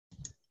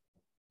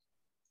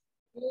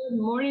Good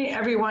morning,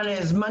 everyone.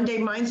 It's Monday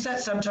Mindset.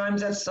 Sometimes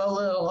that's a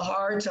little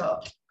hard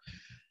to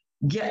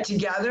get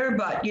together,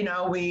 but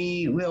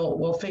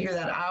we'll figure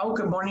that out.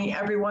 Good morning,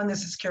 everyone.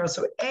 This is Carol,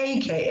 so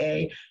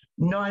AKA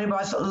Naughty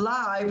Boss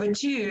live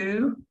with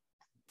you.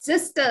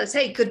 Sisters.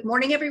 Hey, good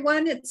morning,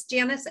 everyone. It's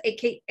Janice,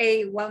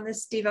 aka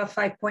Wellness Diva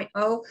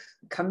 5.0,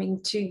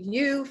 coming to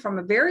you from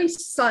a very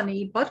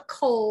sunny but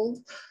cold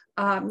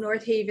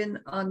North Haven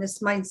on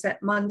this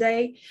Mindset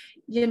Monday.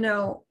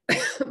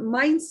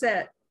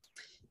 Mindset,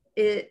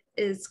 it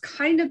is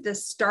kind of the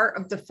start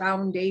of the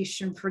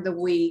foundation for the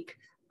week.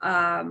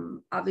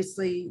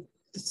 Obviously,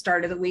 the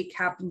start of the week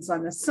happens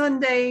on a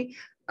Sunday.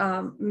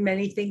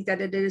 Many think that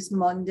it is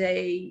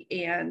Monday,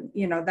 and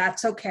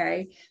that's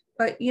okay.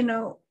 But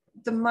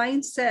the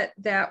mindset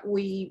that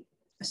we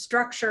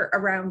structure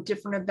around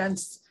different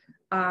events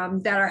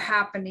that are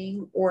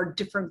happening, or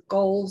different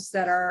goals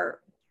that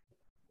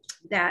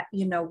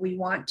we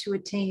want to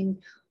attain,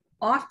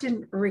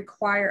 often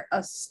require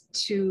us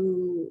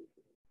to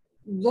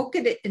look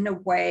at it in a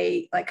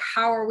way like,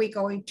 how are we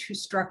going to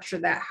structure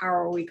that? How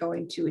are we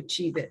going to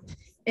achieve it?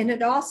 And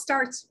it all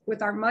starts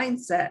with our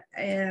mindset.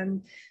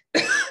 And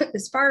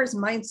as far as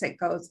mindset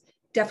goes,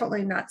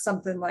 definitely not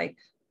something like,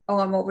 oh,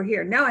 I'm over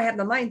here, now I have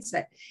the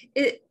mindset.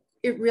 It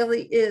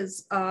really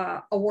is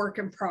a work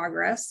in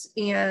progress.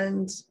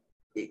 And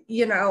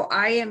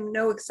I am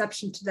no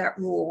exception to that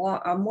rule.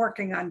 I'm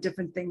working on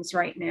different things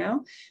right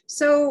now.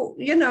 So,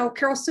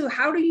 Carol Sue,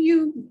 how do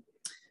you,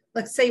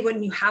 let's say,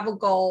 when you have a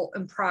goal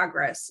in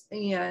progress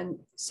and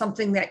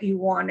something that you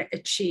want to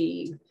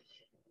achieve,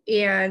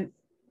 and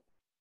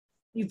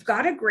you've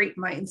got a great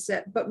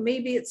mindset, but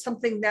maybe it's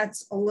something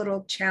that's a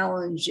little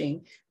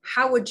challenging,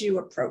 how would you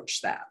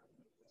approach that?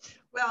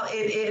 Well,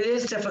 it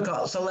is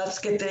difficult. So let's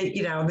get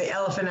the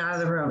elephant out of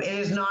the room. It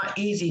is not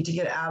easy to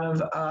get out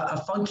of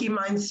a funky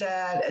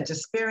mindset, a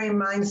despairing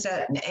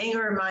mindset, an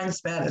anger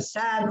mindset, a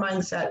sad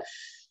mindset,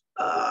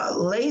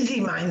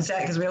 lazy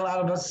mindset, because a lot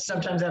of us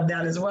sometimes have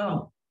that as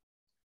well.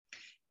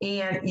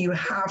 And you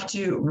have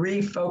to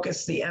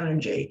refocus the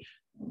energy,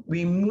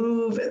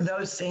 remove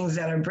those things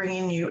that are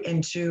bringing you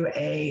into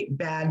a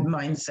bad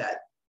mindset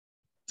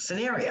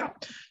scenario.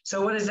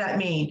 So what does that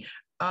mean?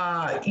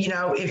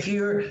 If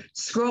you're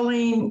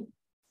scrolling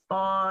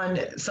on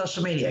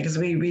social media, because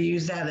we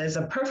use that as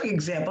a perfect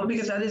example,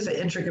 because that is an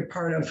intricate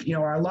part of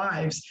our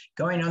lives,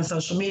 going on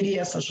social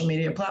media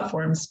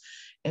platforms,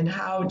 and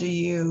how do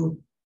you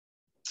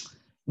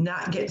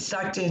not get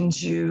sucked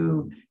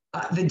into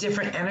the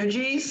different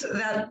energies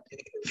that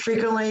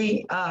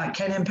frequently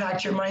can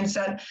impact your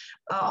mindset.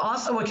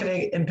 Also, what can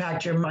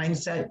impact your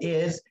mindset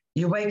is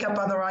you wake up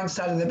on the wrong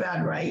side of the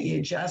bed, right?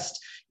 You just,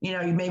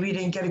 maybe you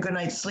didn't get a good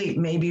night's sleep.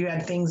 Maybe you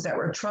had things that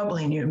were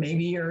troubling you.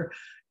 Maybe your,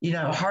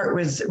 heart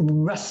was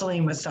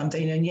wrestling with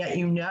something, and yet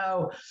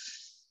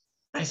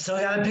I still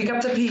got to pick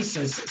up the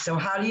pieces. So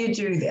how do you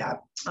do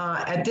that?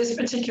 At this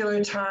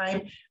particular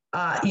time,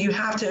 you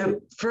have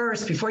to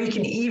first, before you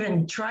can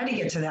even try to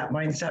get to that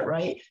mindset,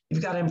 right?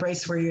 You've got to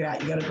embrace where you're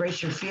at. You got to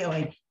embrace your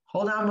feeling.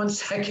 Hold on one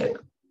second.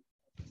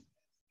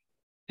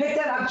 Pick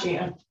that up,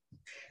 Jan.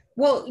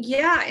 Well,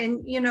 yeah,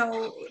 and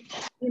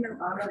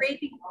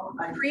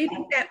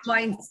creating that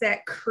mindset,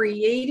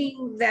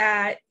 creating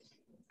that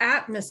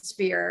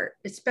atmosphere,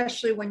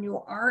 especially when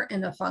you are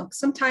in a funk,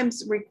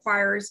 sometimes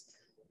requires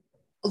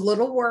a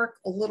little work,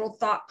 a little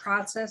thought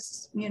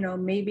process.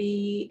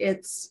 Maybe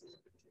it's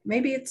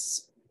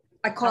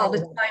I call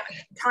it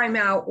a time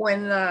out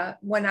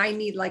when I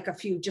need like a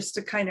few, just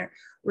to kind of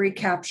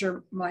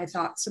recapture my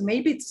thoughts. So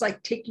maybe it's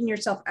like taking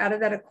yourself out of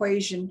that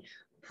equation,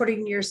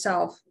 putting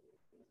yourself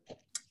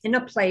in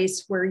a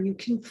place where you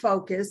can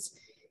focus.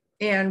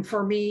 And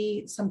for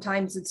me,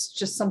 sometimes it's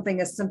just something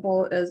as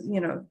simple as,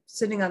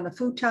 sitting on the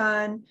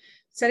futon,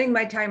 setting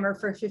my timer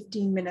for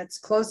 15 minutes,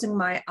 closing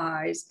my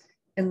eyes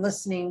and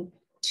listening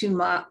to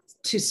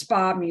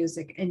spa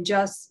music, and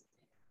just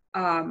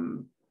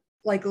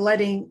like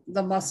letting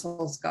the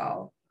muscles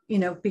go,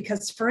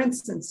 because for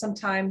instance,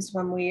 sometimes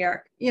when we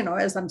are,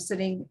 as I'm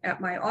sitting at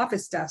my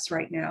office desk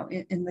right now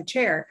in the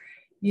chair,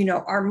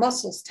 our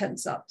muscles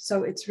tense up.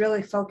 So it's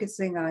really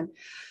focusing on,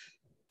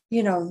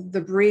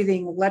 the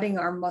breathing, letting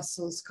our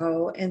muscles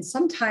go. And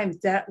sometimes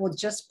that will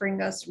just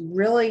bring us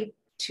really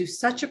to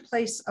such a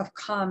place of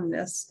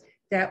calmness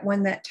that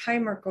when that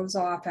timer goes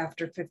off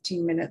after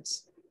 15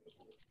 minutes,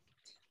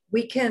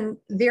 we can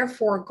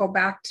therefore go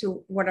back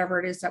to whatever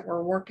it is that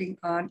we're working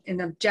on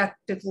and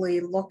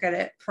objectively look at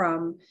it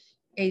from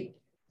a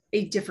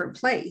different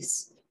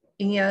place.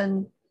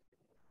 And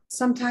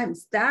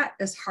sometimes that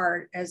is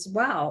hard as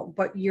well,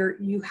 but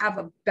you have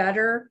a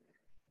better,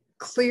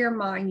 clear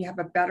mind, you have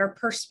a better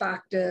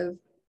perspective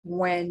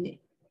when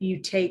you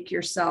take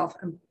yourself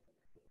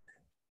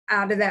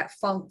out of that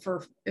funk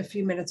for a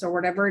few minutes or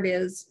whatever it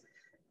is.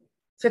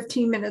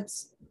 15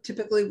 minutes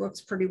typically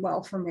works pretty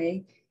well for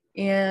me.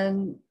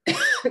 And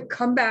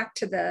come back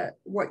to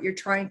what you're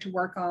trying to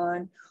work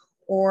on,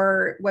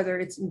 or whether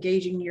it's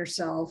engaging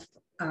yourself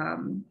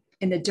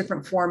in a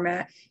different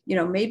format. You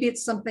know, maybe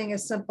it's something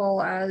as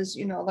simple as,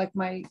 you know, like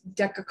my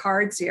deck of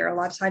cards here. A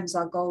lot of times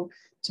I'll go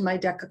to my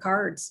deck of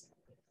cards.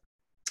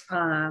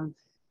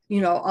 You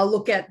know, I'll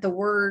look at the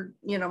word,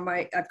 you know,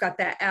 I've got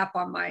that app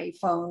on my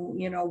phone,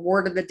 you know,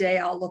 word of the day,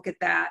 I'll look at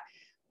that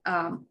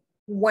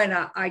when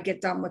I get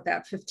done with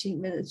that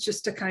 15 minutes,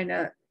 just to kind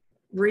of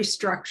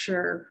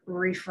restructure,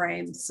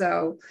 reframe.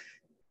 So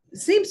it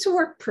seems to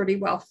work pretty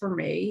well for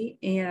me.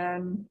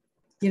 And,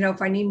 you know,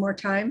 if I need more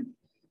time,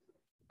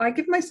 I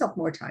give myself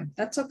more time.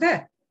 That's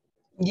okay.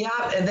 Yeah,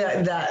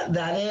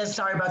 that is,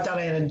 sorry about that.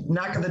 I had a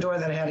knock at the door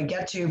that I had to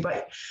get to,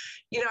 but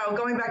you know,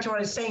 going back to what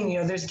I was saying, you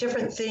know, there's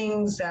different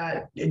things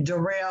that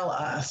derail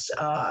us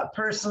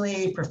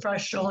personally,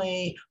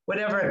 professionally,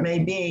 whatever it may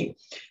be.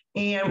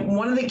 And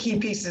one of the key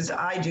pieces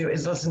I do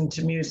is listen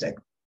to music,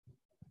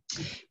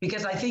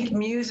 because I think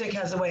music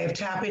has a way of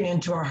tapping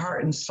into our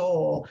heart and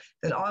soul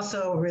that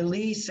also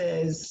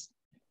releases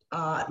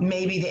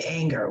maybe the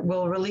anger,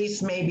 will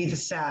release maybe the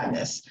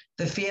sadness,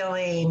 the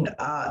feeling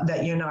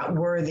that you're not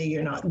worthy,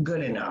 you're not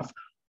good enough,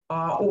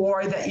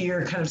 or that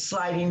you're kind of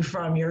sliding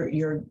from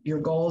your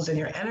goals and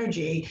your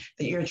energy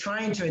that you're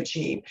trying to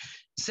achieve.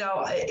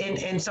 So,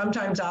 and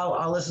sometimes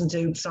I'll listen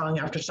to song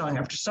after song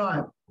after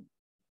song.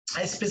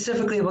 I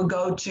specifically will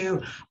go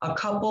to a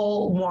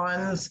couple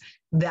ones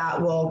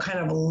that will kind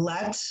of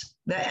let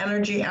the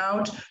energy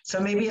out.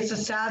 So maybe it's a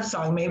sad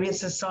song, maybe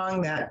it's a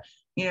song that,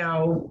 you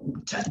know,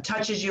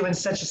 touches you in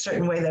such a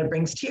certain way that it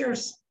brings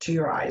tears to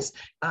your eyes.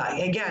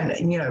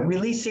 Again, you know,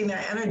 releasing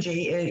that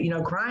energy, you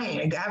know,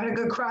 crying, having a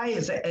good cry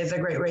is a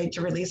great way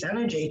to release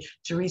energy,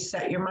 to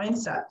reset your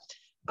mindset.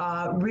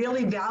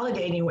 Really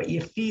validating what you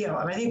feel.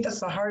 And I think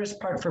that's the hardest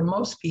part for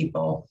most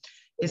people,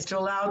 is to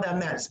allow them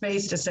that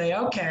space to say,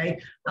 okay,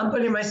 I'm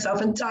putting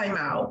myself in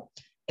timeout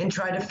and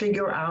try to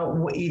figure out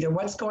either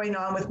what's going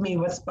on with me,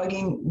 what's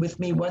bugging with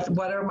me, what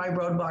are my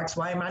roadblocks,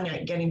 why am I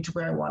not getting to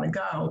where I want to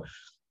go?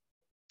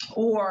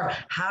 Or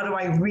how do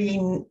I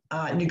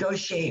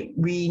renegotiate,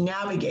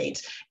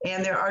 re-navigate?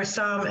 And there are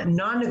some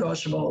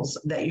non-negotiables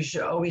that you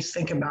should always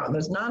think about. And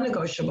those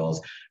non-negotiables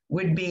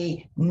would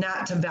be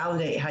not to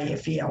validate how you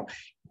feel.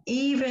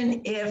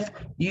 Even if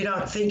you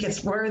don't think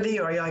it's worthy,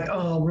 or you're like,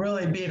 oh, I'm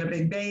really being a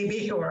big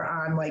baby, or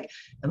I'm like,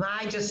 am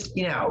I just,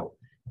 you know,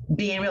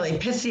 being really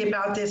pissy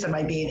about this? Am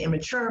I being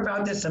immature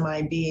about this? Am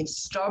I being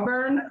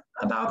stubborn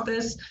about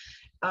this?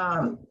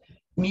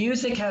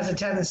 Music has a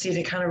tendency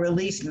to kind of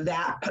release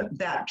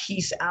that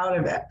piece out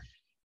of it.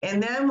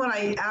 And then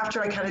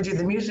after I kind of do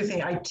the music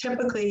thing, I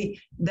typically,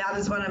 that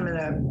is when I'm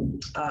in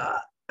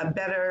a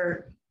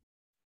better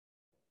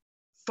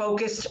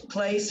focused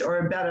place, or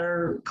a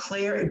better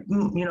clear,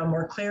 you know,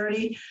 more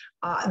clarity.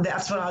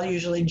 That's when I'll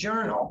usually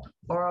journal,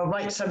 or I'll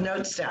write some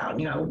notes down,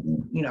 you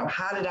know,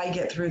 how did I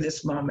get through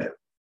this moment?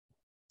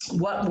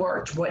 What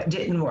worked? What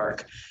didn't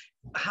work?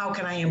 How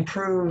can I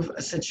improve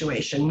a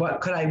situation?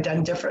 What could I have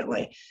done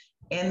differently?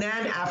 And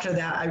then after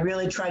that, I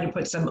really try to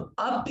put some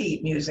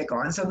upbeat music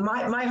on. So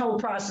my whole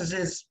process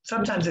is,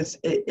 sometimes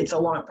it's a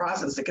long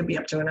process. It could be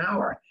up to an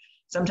hour,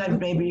 sometimes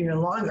maybe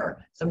even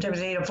longer. Sometimes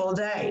I need a full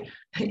day,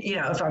 you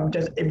know, if I'm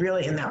just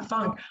really in that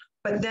funk.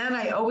 But then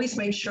I always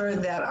make sure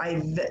that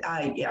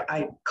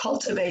I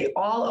cultivate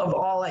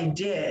all I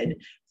did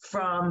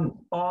from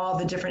all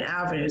the different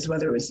avenues,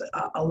 whether it was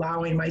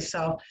allowing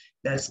myself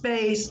that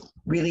space,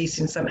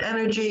 releasing some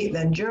energy,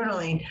 then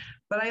journaling.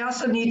 But I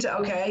also need to,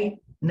 okay,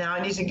 now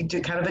I need to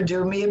do kind of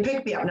do me a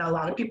pick-me-up. Now, a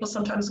lot of people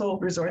sometimes will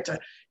resort to,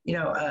 you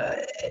know,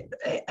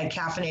 a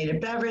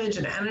caffeinated beverage,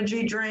 an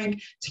energy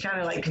drink, to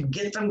kind of like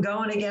get them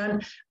going again.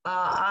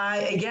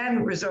 I,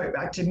 again, resort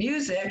back to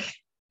music.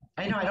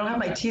 I know I don't have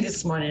my tea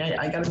this morning.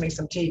 I got to make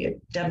some tea.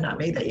 Deb not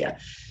made that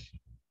yet.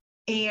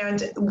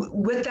 And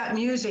with that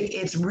music,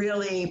 it's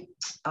really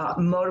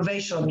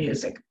motivational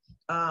music.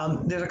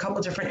 There's a couple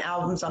different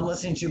albums I'm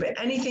listening to,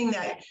 but anything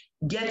that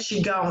gets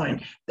you going,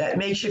 that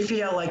makes you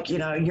feel like, you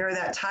know, you're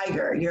that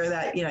tiger, you're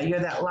that, you know, you're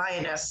that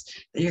lioness,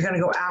 that you're going to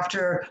go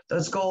after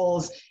those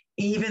goals,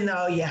 even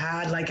though you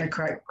had like a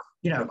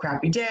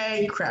crappy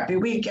day, crappy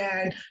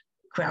weekend,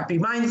 crappy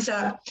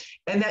mindset.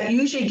 And that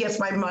usually gets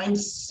my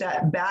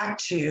mindset back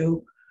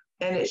to,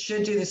 and it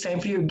should do the same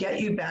for you, get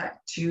you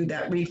back to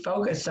that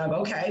refocus of,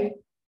 okay,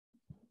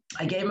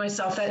 I gave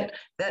myself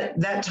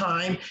that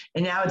time,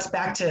 and now it's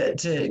back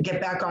to get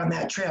back on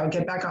that trail,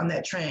 get back on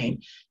that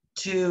train,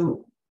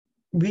 to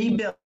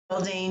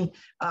rebuilding.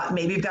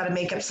 Maybe you've got to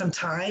make up some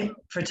time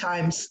for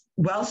times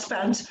well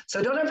spent.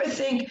 So don't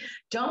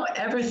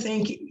ever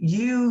think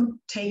you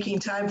taking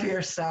time for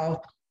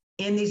yourself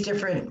in these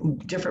different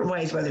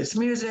ways, whether it's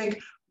music,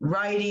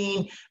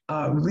 writing,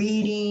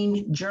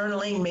 reading,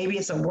 journaling, maybe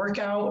it's a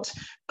workout.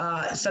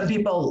 Some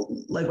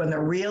people, like when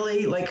they're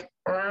really like,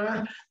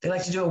 they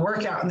like to do a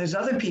workout, and there's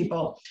other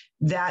people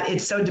that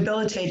it's so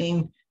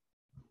debilitating,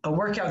 a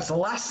workout's the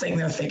last thing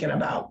they're thinking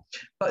about.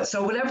 But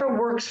so whatever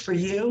works for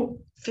you,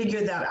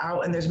 figure that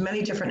out, and there's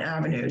many different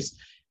avenues.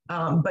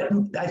 But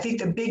I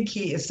think the big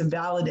key is to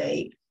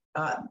validate.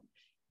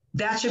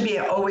 That should be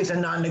always a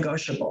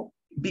non-negotiable,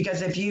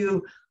 because if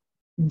you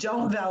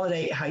don't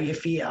validate how you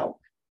feel,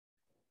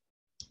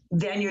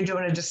 then you're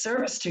doing a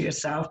disservice to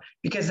yourself,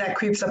 because that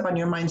creeps up on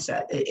your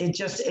mindset.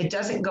 It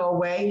doesn't go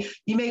away.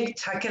 You may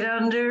tuck it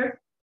under,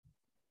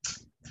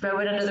 throw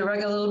it under the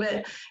rug a little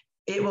bit.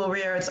 It will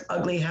rear its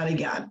ugly head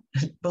again.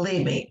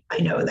 Believe me, I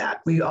know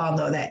that. We all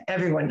know that.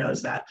 Everyone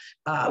knows that.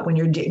 When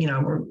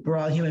we're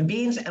all human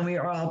beings, and we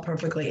are all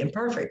perfectly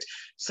imperfect.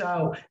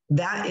 So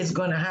that is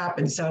going to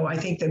happen. So I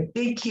think the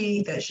big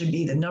key that should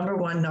be the number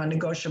one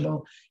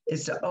non-negotiable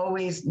is to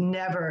always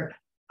never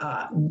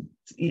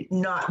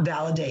not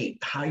validate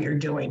how you're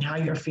doing, how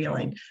you're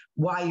feeling,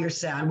 why you're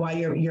sad, why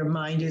your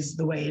mind is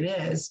the way it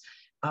is.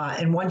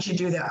 And once you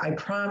do that, I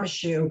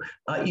promise you,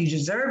 you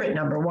deserve it.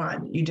 Number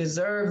one, you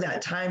deserve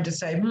that time to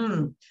say,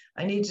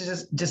 I need to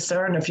just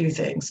discern a few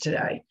things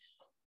today.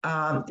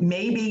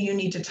 Maybe you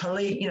need to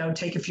totally,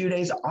 take a few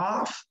days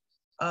off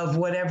of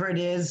whatever it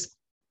is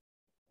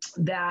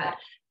that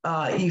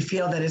you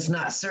feel that is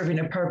not serving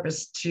a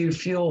purpose to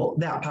fuel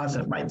that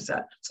positive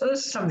mindset. So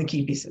those are some of the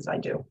key pieces I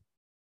do.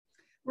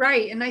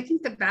 Right. And I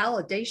think the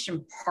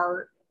validation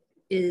part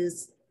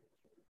is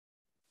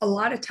a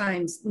lot of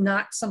times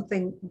not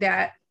something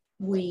that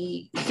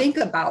we think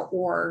about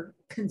or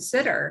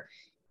consider.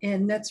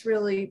 And that's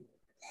really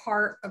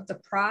part of the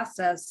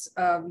process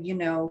of,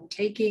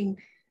 taking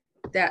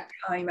that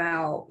time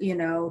out,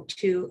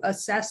 to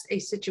assess a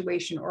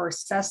situation or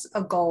assess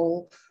a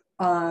goal.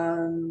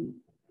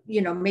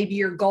 Maybe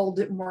your goal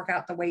didn't work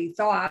out the way you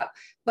thought,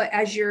 but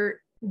as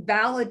you're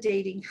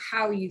validating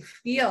how you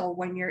feel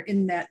when you're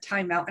in that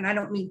timeout, and I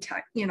don't mean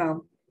time,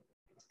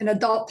 an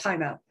adult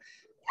timeout.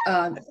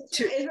 It's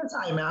a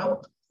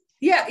timeout.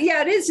 Yeah,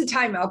 it is a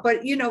timeout,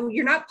 but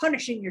you're not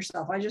punishing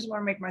yourself. I just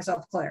want to make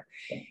myself clear.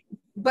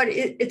 But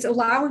it's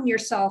allowing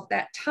yourself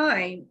that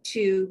time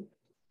to,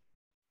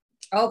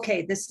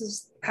 okay, this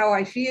is how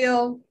I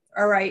feel.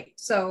 All right,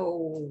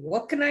 so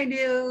what can I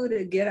do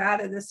to get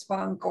out of this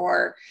funk?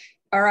 Or,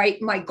 all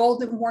right, my goal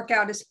didn't work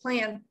out as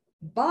planned,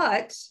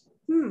 but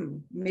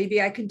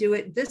maybe I can do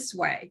it this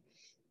way.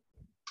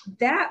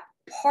 That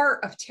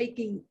part of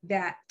taking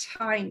that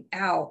time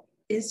out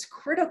is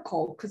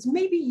critical, because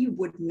maybe you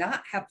would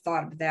not have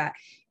thought of that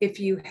if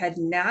you had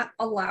not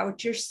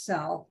allowed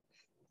yourself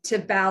to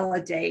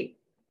validate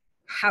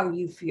how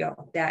you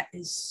feel. That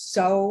is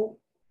so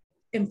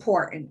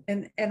important.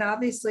 And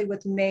obviously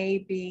with May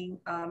being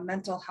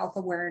Mental Health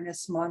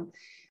Awareness Month,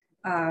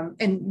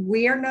 and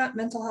we are not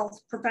mental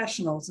health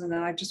professionals, and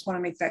I just want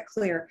to make that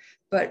clear,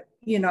 but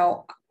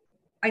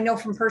I know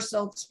from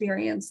personal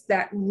experience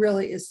that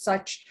really is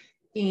such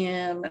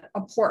an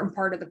important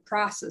part of the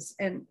process.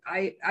 And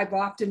I've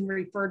often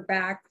referred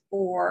back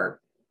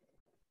or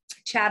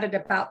chatted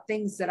about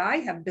things that I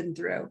have been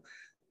through,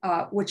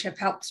 which have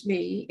helped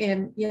me.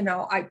 And,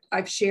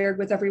 I've shared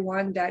with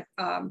everyone that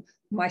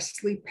my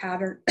sleep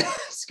pattern,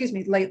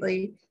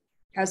 lately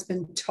has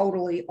been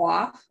totally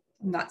off.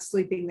 I'm not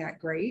sleeping that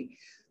great.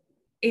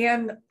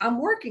 And I'm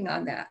working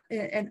on that.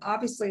 And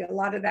obviously a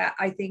lot of that,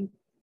 I think,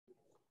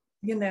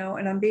 and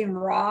I'm being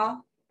raw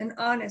and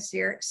honest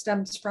here, it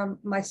stems from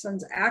my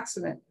son's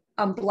accident.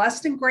 I'm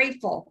blessed and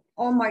grateful.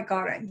 Oh my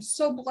God, I'm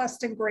so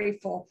blessed and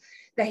grateful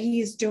that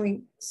he's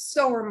doing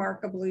so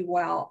remarkably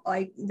well.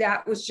 Like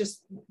that was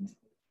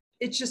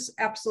it's just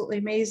absolutely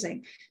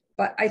amazing.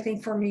 But I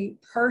think for me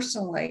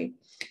personally,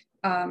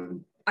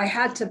 I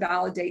had to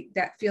validate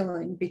that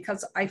feeling,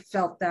 because I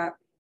felt that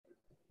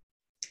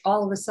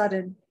all of a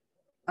sudden,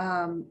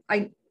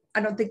 I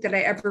don't think that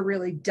I ever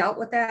really dealt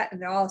with that.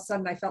 And all of a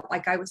sudden I felt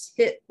like I was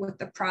hit with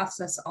the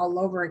process all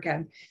over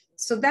again.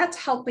 So that's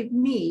helping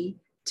me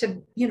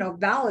to,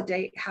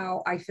 validate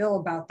how I feel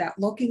about that,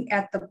 looking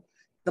at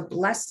the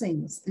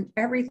blessings and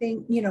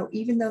everything,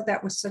 even though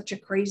that was such a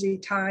crazy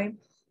time,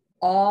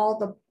 all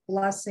the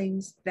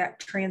blessings that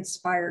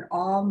transpired,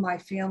 all my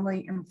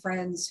family and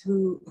friends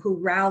who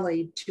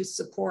rallied to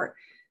support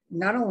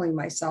not only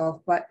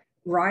myself, but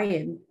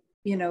Ryan,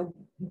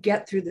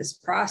 get through this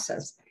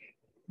process.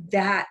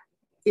 That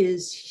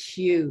is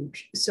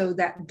huge. So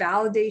that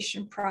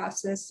validation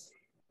process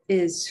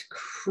is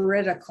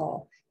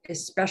critical,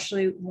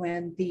 especially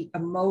when the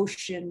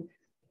emotion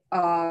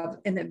of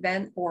an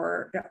event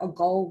or a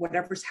goal,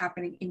 whatever's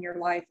happening in your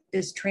life,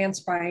 is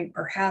transpiring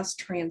or has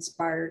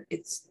transpired.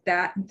 It's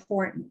that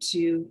important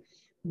to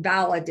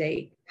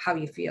validate how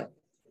you feel.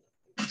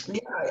 Yeah,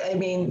 I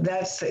mean,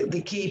 that's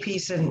the key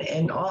piece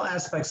in all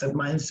aspects of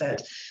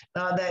mindset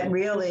that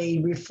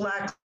really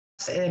reflects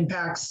and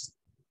impacts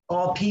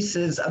all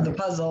pieces of the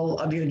puzzle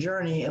of your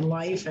journey in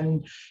life,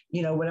 and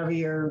whatever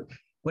you're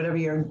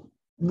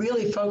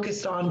really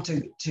focused on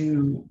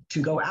to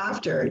go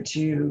after,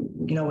 to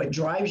what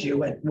drives you,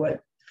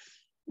 what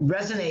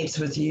resonates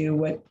with you,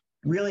 what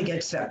really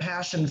gets that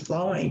passion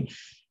flowing.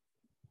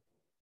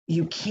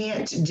 You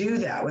can't do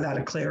that without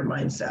a clear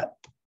mindset.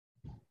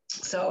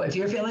 So if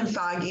you're feeling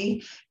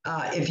foggy,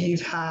 if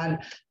you've had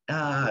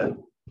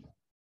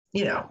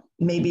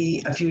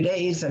maybe a few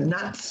days of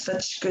not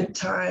such good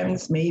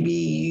times, maybe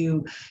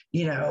you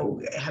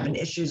having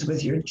issues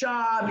with your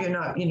job, you're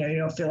not, you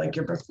don't feel like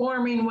you're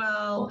performing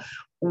well,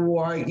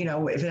 or,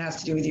 if it has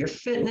to do with your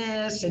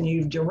fitness and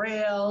you've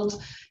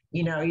derailed,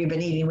 you've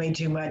been eating way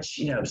too much,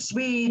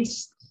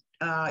 sweets,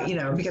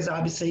 because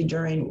obviously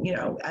during,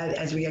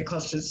 as we get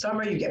closer to the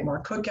summer, you get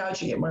more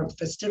cookouts, you get more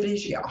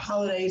festivities, you get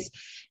holidays,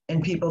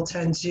 and people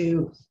tend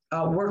to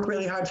work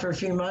really hard for a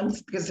few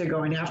months because they're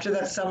going after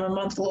that summer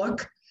month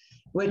look,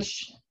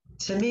 which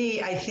to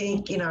me, I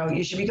think,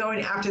 you should be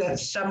going after that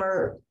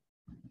summer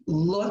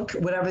look,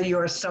 whatever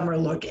your summer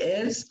look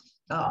is,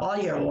 all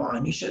year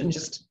long. You shouldn't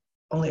just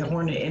only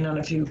horn it in on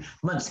a few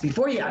months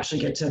before you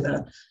actually get to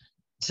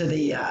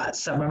the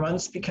summer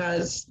months,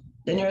 because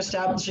then you're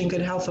establishing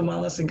good health and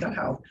wellness and gut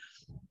health.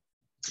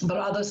 But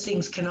all those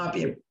things cannot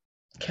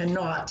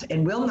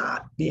and will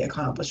not be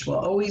accomplished. Will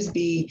always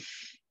be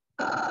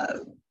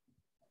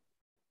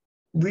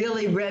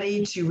really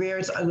ready to rear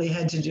its ugly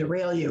head to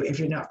derail you if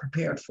you're not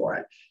prepared for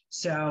it.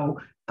 So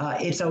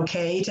it's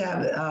okay to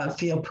have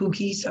feel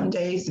pooky some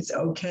days. It's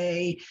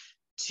okay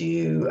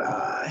to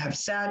have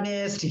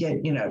sadness, to get,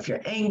 if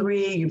you're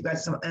angry, you've got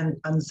some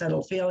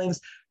unsettled feelings.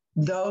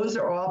 Those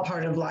are all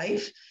part of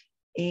life,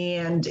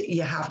 and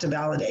you have to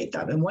validate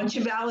them. And once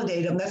you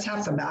validate them, that's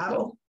half the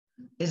battle,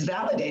 is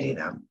validating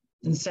them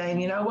and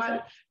saying, you know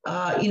what,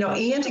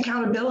 and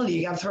accountability.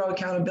 You got to throw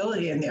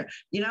accountability in there.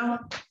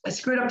 I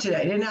screwed up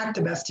today. I didn't act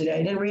the best today.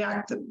 I didn't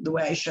react the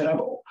way I should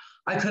have.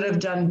 I could have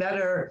done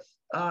better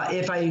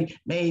if I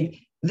made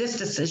this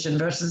decision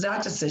versus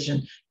that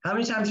decision. How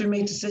many times we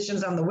make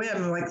decisions on the whim,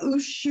 I'm like, oh,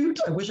 shoot,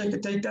 I wish I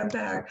could take that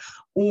back.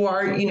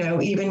 Or,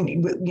 even,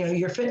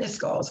 your fitness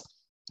goals.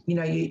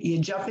 You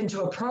jump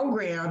into a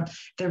program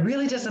that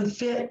really doesn't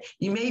fit.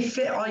 You may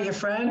fit all your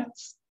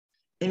friends.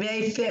 It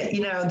may fit,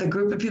 the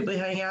group of people you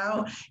hang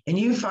out, and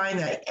you find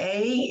that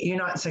you're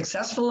not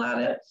successful at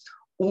it,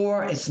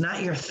 or it's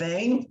not your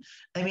thing.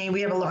 I mean,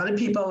 we have a lot of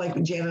people,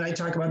 like Jan and I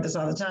talk about this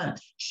all the time.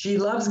 She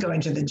loves going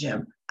to the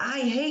gym. I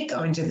hate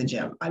going to the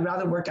gym. I'd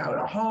rather work out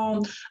at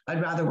home.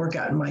 I'd rather work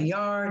out in my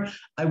yard.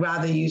 I'd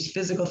rather use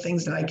physical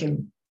things that I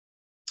can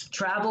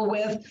travel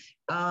with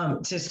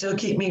to still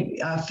keep me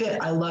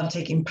fit. I love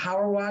taking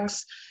power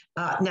walks.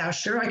 Now,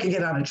 sure, I could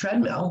get on a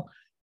treadmill.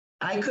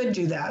 I could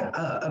do that,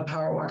 a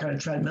power walk on a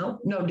treadmill,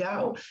 no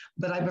doubt,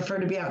 but I prefer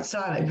to be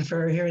outside. I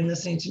prefer hearing,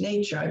 listening to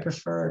nature. I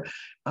prefer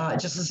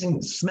just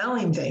listening,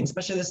 smelling things,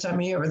 especially this time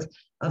of year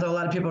although a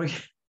lot of people,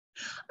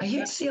 I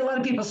hear see a lot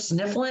of people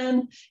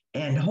sniffling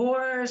and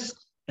hoarse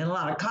and a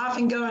lot of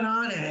coughing going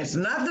on, and it's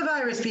not the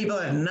virus, people,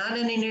 and not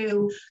any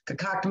new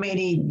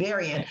cockamamie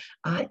variant.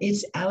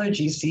 It's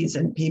allergy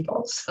season,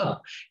 people. So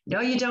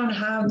no, you don't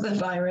have the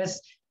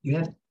virus, you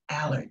have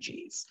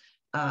allergies.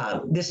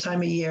 This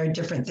time of year,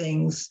 different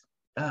things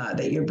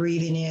that you're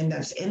breathing in,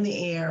 that's in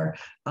the air,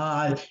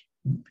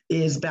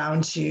 is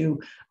bound to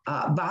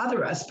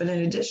bother us. But in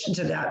addition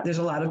to that, there's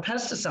a lot of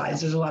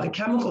pesticides, there's a lot of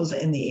chemicals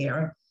in the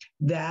air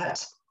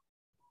that,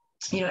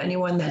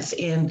 anyone that's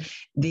in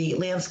the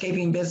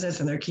landscaping business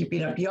and they're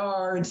keeping up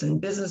yards and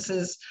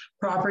businesses,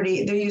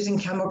 property, they're using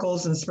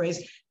chemicals and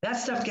sprays. That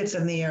stuff gets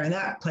in the air and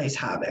that plays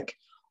havoc.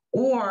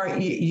 Or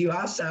you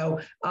also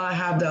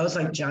have those,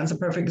 like John's a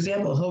perfect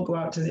example. He'll go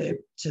out to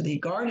the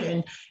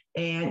garden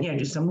and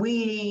do some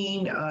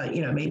weeding,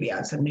 maybe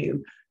add some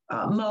new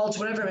mulch,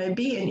 whatever it may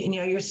be, and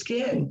your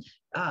skin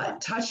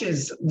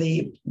touches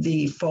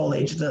the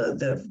foliage,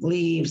 the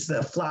leaves,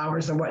 the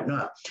flowers, and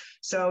whatnot.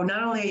 So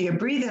not only are you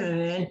breathing it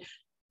in,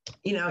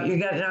 you're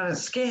getting it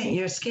on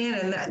your skin,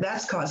 and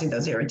that's causing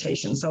those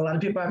irritations. So a lot of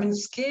people are having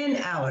skin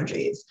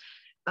allergies.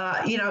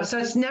 So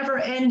it's never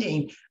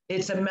ending.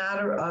 It's a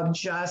matter of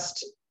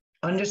just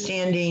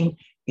understanding,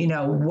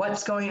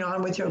 what's going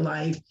on with your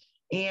life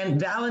and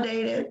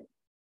validate it.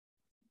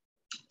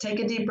 Take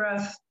a deep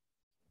breath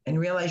and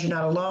realize you're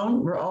not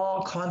alone. We're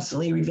all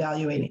constantly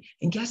reevaluating.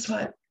 And guess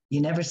what? You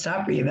never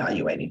stop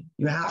reevaluating.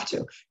 You have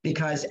to,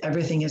 because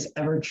everything is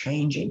ever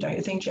changing. Don't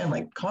you think, Jen?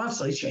 Like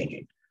constantly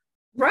changing.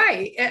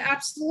 Right.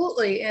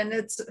 Absolutely. And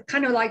it's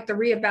kind of like the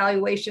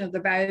reevaluation of the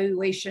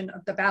valuation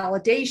of the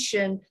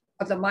validation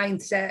of the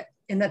mindset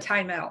in the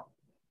timeout.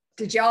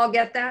 Did y'all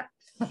get that?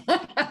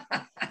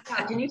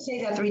 Can you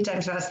say that 3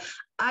 times fast?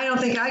 I don't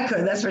think I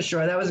could. That's for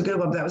sure. That was a good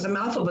one. That was a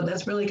mouthful, but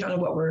that's really kind of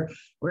what we're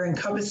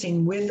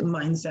encompassing with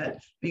mindset,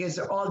 because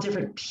they're all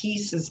different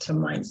pieces to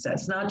mindset.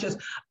 It's not just,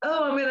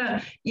 I'm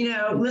going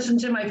to, listen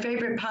to my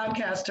favorite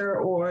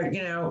podcaster, or,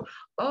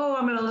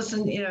 I'm going to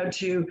listen,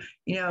 to,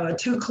 a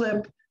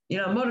 2-clip,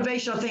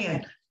 motivational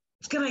thing.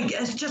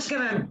 It's just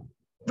going to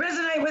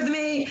resonate with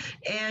me,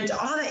 and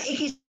all the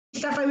icky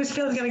stuff I was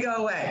feeling is going to go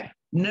away.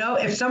 No,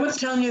 if someone's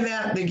telling you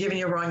that, they're giving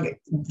you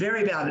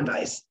very bad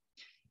advice,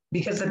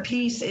 because the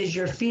piece is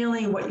you're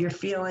feeling what you're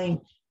feeling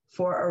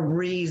for a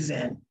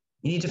reason.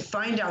 You need to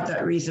find out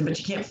that reason, but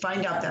you can't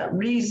find out that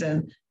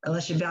reason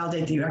unless you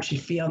validate that you actually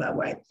feel that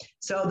way.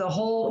 So the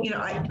whole,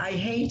 I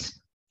hate,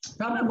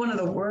 probably one of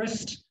the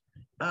worst,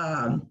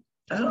 I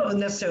don't know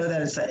necessarily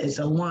that it's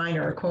a line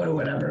or a quote or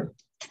whatever,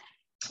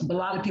 but a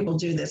lot of people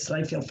do this,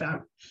 and I feel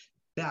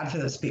bad for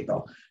those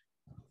people.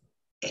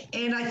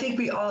 And I think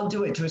we all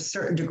do it to a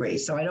certain degree.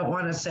 So I don't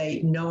want to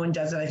say no one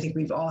does it. I think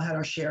we've all had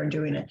our share of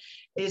doing it.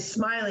 Is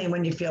smiling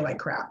when you feel like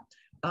crap.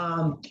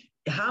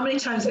 how many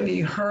times have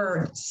you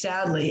heard,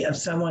 sadly, of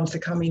someone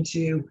succumbing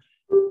to,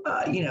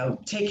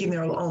 taking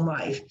their own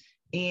life,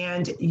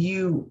 and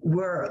you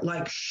were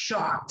like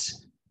shocked,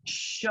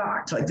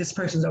 like this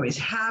person's always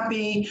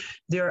happy,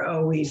 they're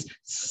always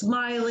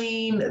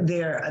smiling,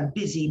 they're a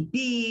busy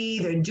bee,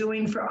 they're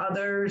doing for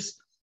others.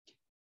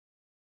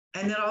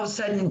 And then all of a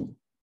sudden,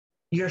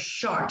 you're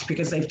shocked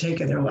because they've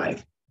taken their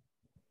life.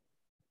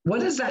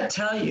 What does that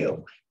tell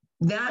you?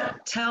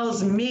 That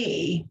tells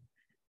me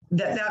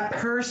that that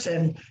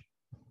person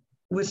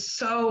was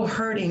so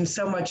hurting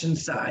so much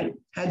inside,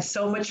 had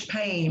so much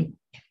pain,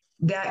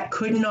 that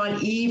could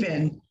not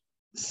even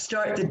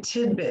start the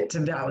tidbit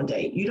to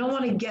validate. You don't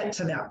want to get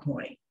to that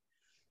point.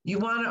 You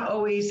want to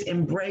always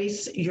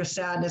embrace your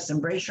sadness,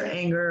 embrace your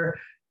anger,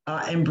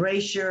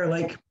 embrace your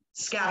like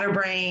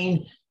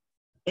scatterbrain,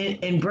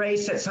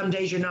 embrace that some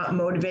days you're not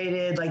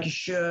motivated like you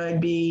should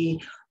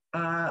be.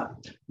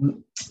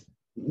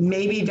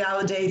 Maybe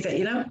validate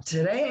that,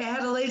 today I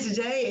had a lazy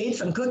day, ate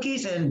some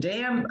cookies, and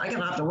damn, I'm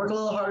gonna have to work a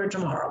little harder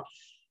tomorrow.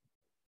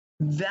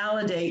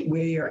 Validate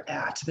where you're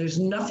at. There's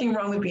nothing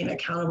wrong with being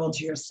accountable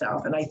to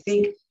yourself. And I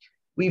think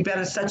we've been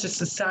in such a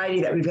society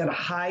that we've got to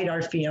hide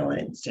our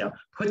feelings,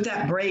 put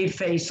that brave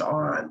face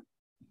on,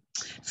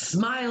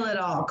 smile at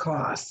all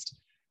costs.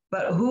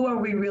 But who are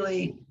we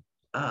really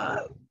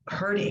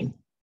hurting?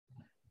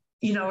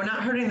 We're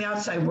not hurting the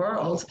outside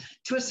world.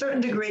 To a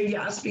certain degree,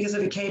 yes, because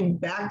if it came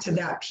back to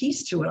that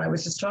piece to what I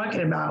was just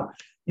talking about,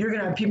 you're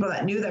going to have people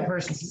that knew that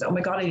person says, oh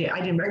my God, I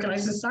didn't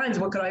recognize the signs.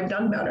 What could I have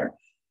done better?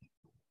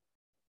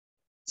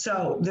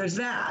 So there's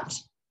that.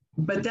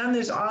 But then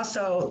there's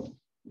also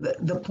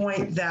the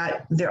point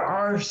that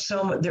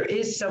there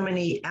is so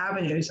many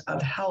avenues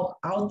of help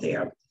out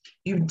there.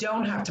 You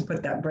don't have to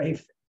put that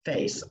brave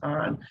face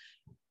on.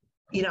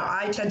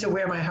 I tend to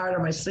wear my heart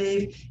on my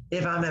sleeve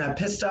if I'm in a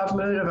pissed off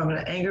mood, if I'm in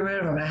an anger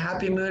mood, if I'm in a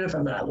happy mood, if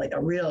I'm in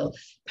a real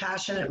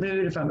passionate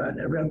mood, if I'm in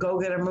a real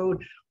go-getter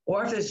mood,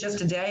 or if it's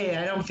just a day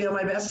I don't feel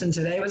my best, and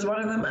today was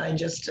one of them. I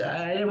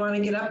didn't want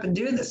to get up and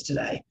do this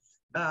today.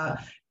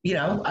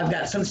 I've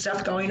got some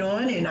stuff going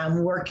on and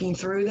I'm working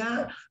through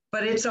that,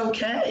 but it's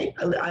okay.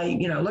 I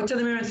looked in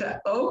the mirror and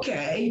said,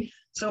 okay,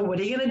 so what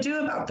are you going to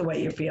do about the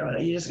way you're feeling? Are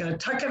you just going to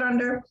tuck it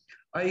under?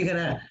 Are you going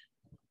to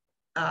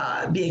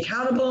be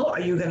accountable? Are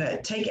you going to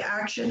take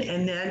action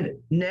and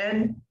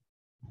then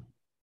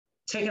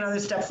take another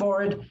step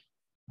forward?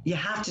 You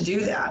have to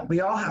do that.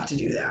 We all have to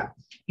do that.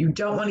 You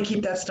don't want to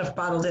keep that stuff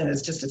bottled in.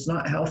 It's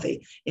not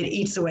healthy. It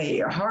eats away at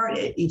your heart.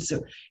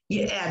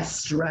 It adds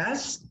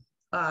stress.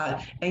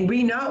 And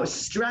we know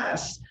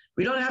stress,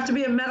 we don't have to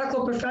be a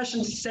medical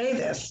profession to say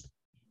this.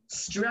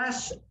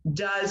 Stress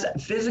does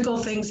physical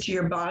things to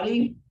your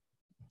body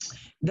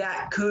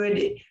that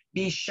could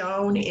be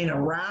shown in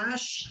a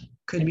rash,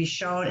 could be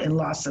shown in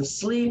loss of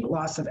sleep,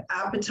 loss of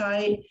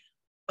appetite,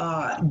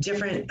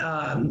 different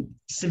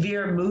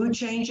severe mood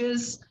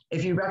changes.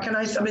 If you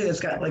recognize somebody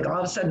that's got all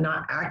of a sudden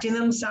not acting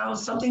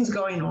themselves, something's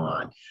going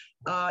on.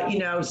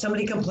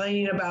 Somebody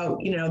complaining about,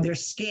 their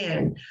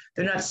skin,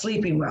 they're not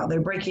sleeping well,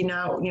 they're breaking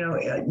out,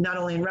 not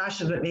only in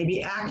rashes, but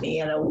maybe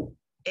acne at an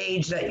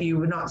age that you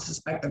would not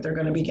suspect that they're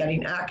going to be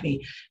getting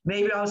acne.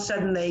 Maybe all of a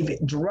sudden they've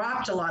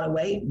dropped a lot of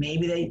weight.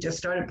 Maybe they just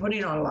started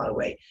putting on a lot of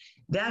weight.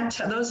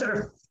 Those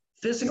are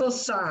physical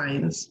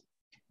signs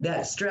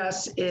that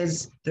stress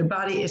their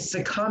body is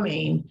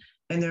succumbing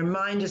and their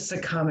mind is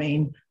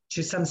succumbing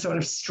to some sort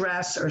of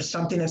stress or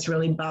something that's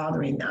really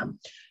bothering them.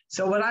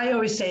 So what I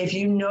always say, if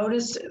you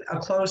notice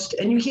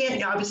and you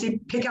can't obviously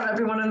pick out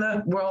everyone in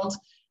the world,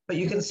 but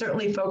you can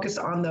certainly focus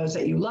on those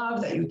that you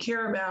love, that you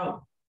care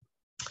about.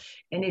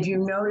 And if you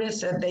notice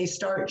that they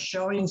start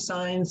showing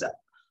signs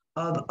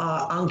of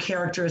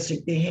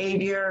uncharacteristic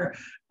behavior,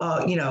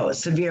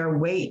 severe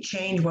weight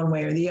change one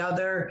way or the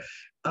other,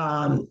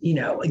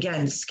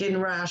 again, skin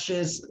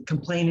rashes,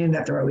 complaining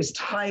that they're always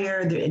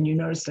tired, and you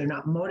notice they're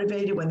not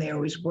motivated when they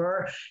always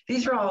were.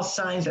 These are all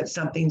signs that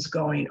something's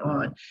going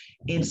on.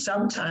 And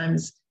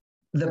sometimes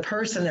the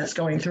person that's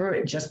going through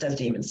it just doesn't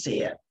even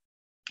see it.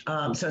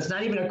 So it's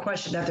not even a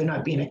question that they're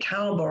not being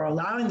accountable or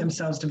allowing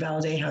themselves to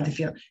validate how they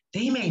feel.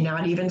 They may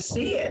not even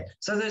see it.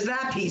 So there's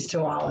that piece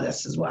to all of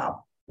this as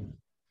well.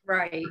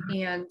 Right.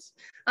 And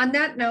on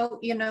that note,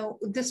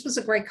 this was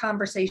a great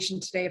conversation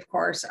today, of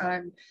course,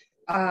 on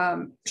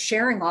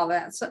sharing all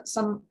that.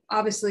 Some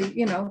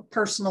obviously,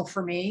 personal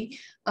for me,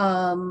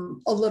 a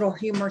little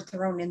humor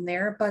thrown in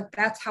there, but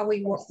that's how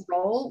we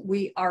roll.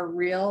 We are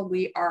real.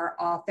 We are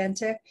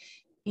authentic.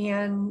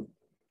 And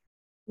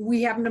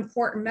we have an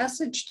important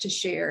message to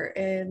share.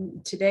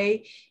 And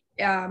today,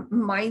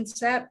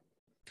 mindset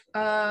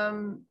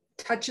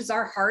touches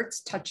our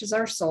hearts, touches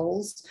our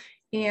souls.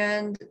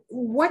 And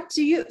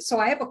so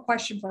I have a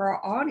question for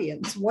our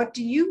audience. What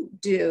do you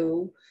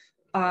do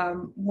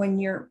when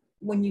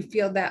you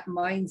feel that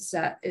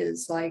mindset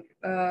is like,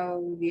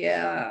 oh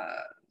yeah,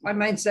 my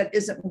mindset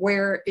isn't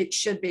where it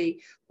should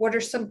be? What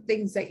are some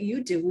things that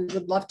you do? We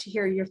would love to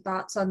hear your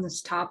thoughts on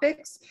this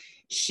topics.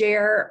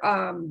 Share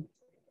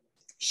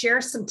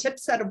some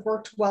tips that have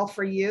worked well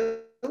for you,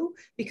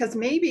 because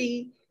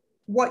maybe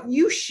what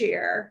you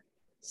share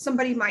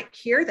somebody might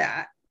hear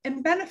that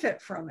and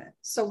benefit from it.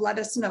 So let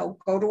us know.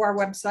 Go to our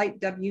website,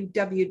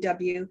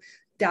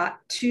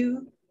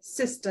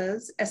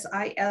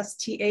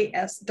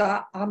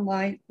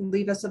 www.twosistas.online.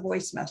 Leave us a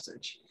voice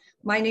message.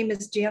 My name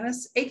is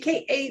Janice,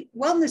 AKA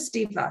Wellness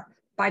Diva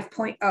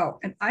 5.0,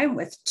 and I'm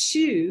with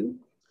two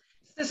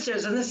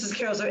sisters, and this is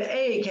Carol, so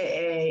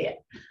AKA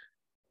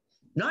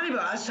Naughty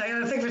Boss. I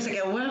gotta think for a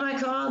second. What am I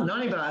called?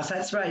 Naughty Boss.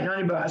 That's right,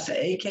 Naughty Boss,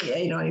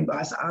 AKA Naughty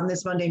Boss, on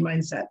this Monday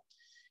Mindset.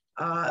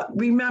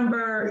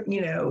 Remember,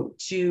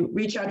 to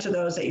reach out to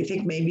those that you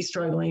think may be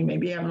struggling,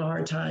 maybe having a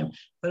hard time,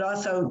 but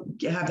also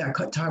have that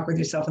talk with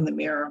yourself in the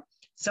mirror.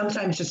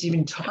 Sometimes just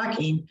even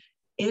talking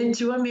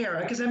into a mirror.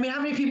 Because how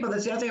many people,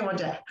 that's the other thing I want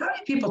to, how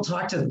many people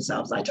talk to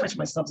themselves? I talk to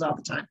myself all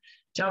the time.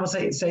 John will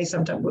say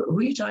sometimes, who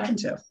are you talking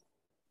to?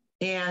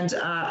 And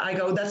I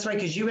go, that's right,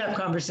 because you have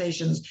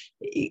conversations.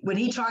 When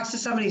he talks to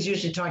somebody, he's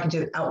usually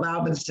talking out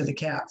loud, but it's to the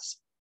cats.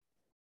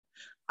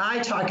 I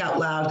talk out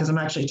loud because I'm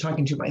actually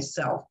talking to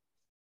myself.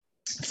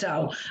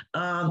 So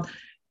how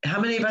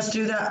many of us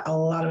do that? A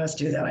lot of us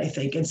do that, I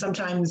think. And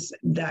sometimes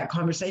that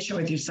conversation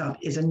with yourself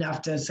is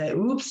enough to say,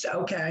 oops,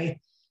 okay,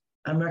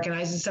 I'm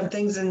recognizing some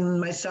things in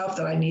myself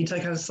that I need to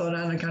kind of slow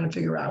down and kind of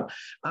figure out,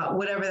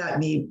 whatever that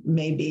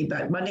may be.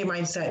 But Monday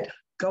Mindset,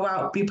 go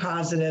out, be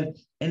positive.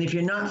 And if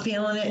you're not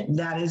feeling it,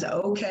 that is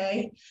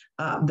okay.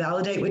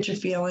 Validate what you're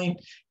feeling.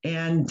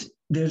 And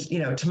there's,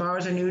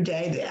 tomorrow's a new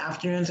day. The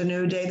afternoon's a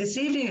new day. This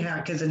evening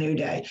hack is a new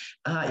day.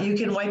 You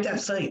can wipe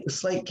that slate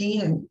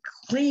clean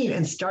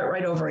and start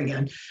right over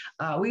again.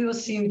 We will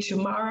see you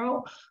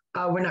tomorrow.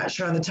 We're not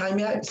sure on the time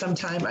yet.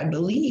 Sometime, I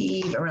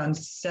believe, around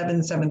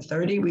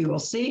 7:30, we will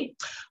see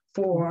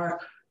for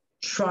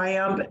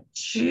Triumph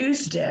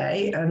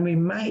Tuesday. And we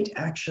might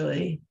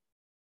actually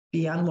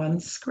be on one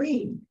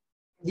screen.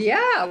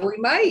 Yeah, we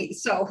might.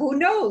 So who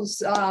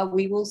knows?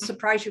 We will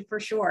surprise you for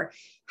sure.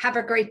 Have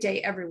a great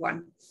day,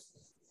 everyone.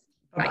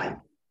 Bye-bye. Bye.